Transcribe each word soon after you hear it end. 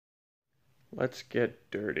Let's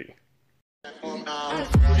get dirty.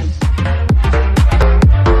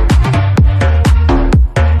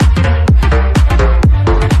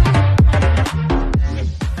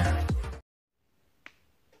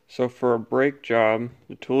 So for a brake job,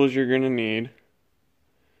 the tools you're going to need: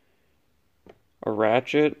 a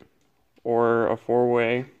ratchet or a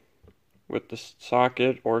 4-way with the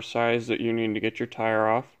socket or size that you need to get your tire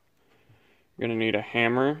off. You're going to need a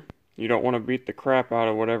hammer. You don't want to beat the crap out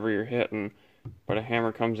of whatever you're hitting, but a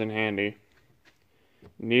hammer comes in handy.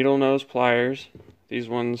 Needle nose pliers. These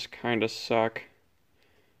ones kind of suck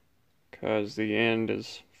because the end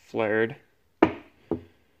is flared.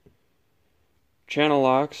 Channel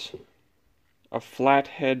locks. A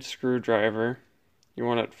flathead screwdriver. You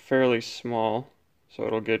want it fairly small so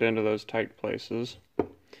it'll get into those tight places.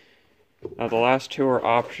 Now the last two are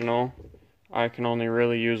optional. I can only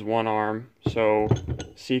really use one arm, so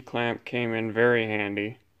C-clamp came in very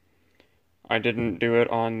handy. I didn't do it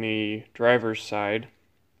on the driver's side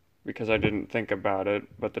because I didn't think about it,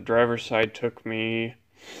 but the driver's side took me,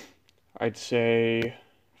 I'd say,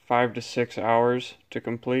 5 to 6 hours to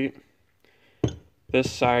complete.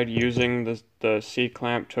 This side, using the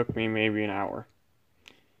C-clamp, took me maybe an hour.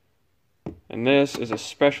 And this is a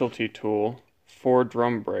specialty tool for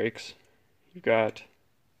drum brakes. You've got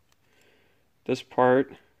this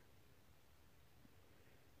part,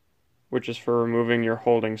 which is for removing your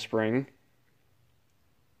holding spring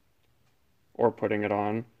or putting it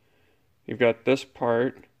on. You've got this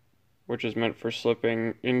part, which is meant for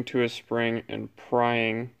slipping into a spring and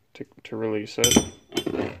prying to release it.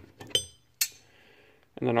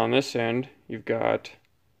 And then on this end, you've got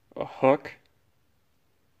a hook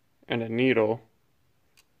and a needle,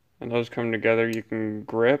 and those come together. You can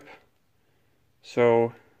grip.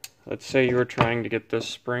 So let's say you were trying to get this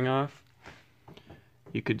spring off.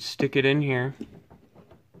 You could stick it in here,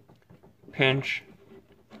 pinch,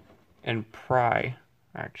 and pry.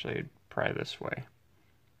 Actually, it'd pry this way.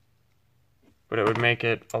 But it would make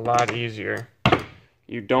it a lot easier.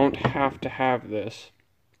 You don't have to have this,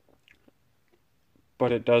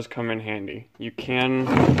 but it does come in handy. You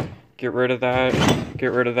can get rid of that,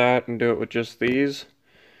 and do it with just these.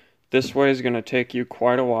 This way is going to take you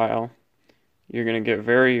quite a while. You're going to get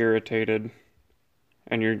very irritated,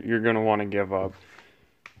 and you're going to want to give up.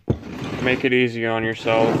 Make it easy on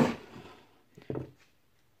yourself.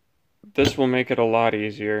 This will make it a lot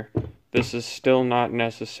easier. This is still not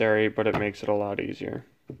necessary, but it makes it a lot easier.